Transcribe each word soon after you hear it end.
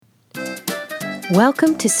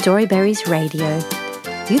Welcome to Storyberries Radio.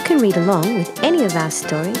 You can read along with any of our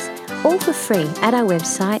stories, all for free at our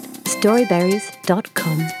website,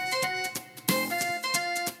 storyberries.com.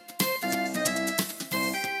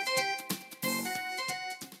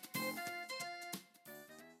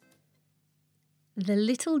 The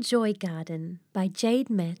Little Joy Garden by Jade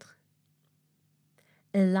Maître.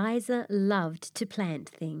 Eliza loved to plant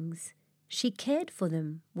things. She cared for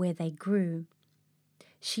them where they grew.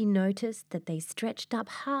 She noticed that they stretched up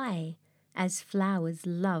high, as flowers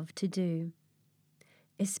love to do.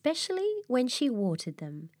 Especially when she watered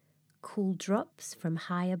them, cool drops from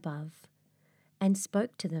high above, and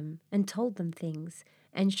spoke to them and told them things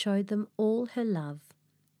and showed them all her love.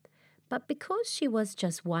 But because she was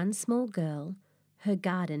just one small girl, her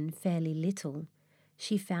garden fairly little,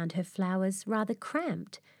 she found her flowers rather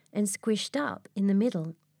cramped and squished up in the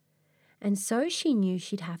middle. And so she knew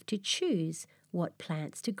she'd have to choose what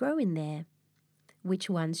plants to grow in there, which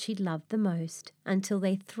ones she loved the most until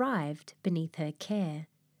they thrived beneath her care.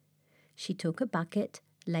 She took a bucket,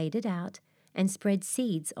 laid it out, and spread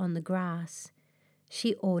seeds on the grass.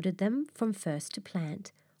 She ordered them from first to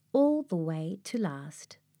plant, all the way to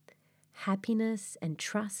last. Happiness and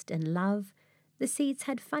trust and love, the seeds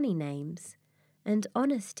had funny names, and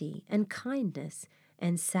honesty and kindness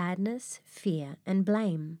and sadness, fear and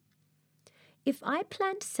blame. If I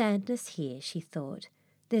plant sadness here, she thought,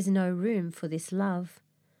 there's no room for this love.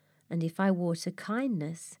 And if I water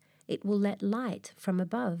kindness, it will let light from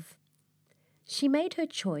above. She made her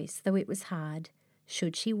choice, though it was hard.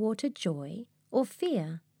 Should she water joy or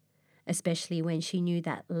fear? Especially when she knew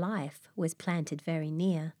that life was planted very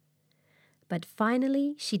near. But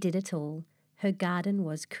finally she did it all. Her garden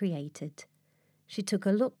was created. She took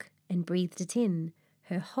a look and breathed it in.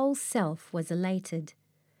 Her whole self was elated.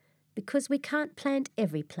 Because we can't plant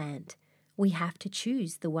every plant, we have to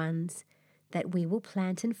choose the ones that we will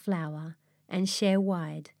plant and flower and share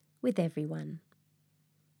wide with everyone.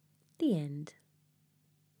 The end.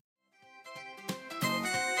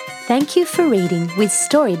 Thank you for reading with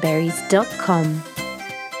Storyberries.com.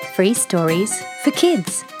 Free stories for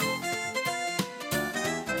kids.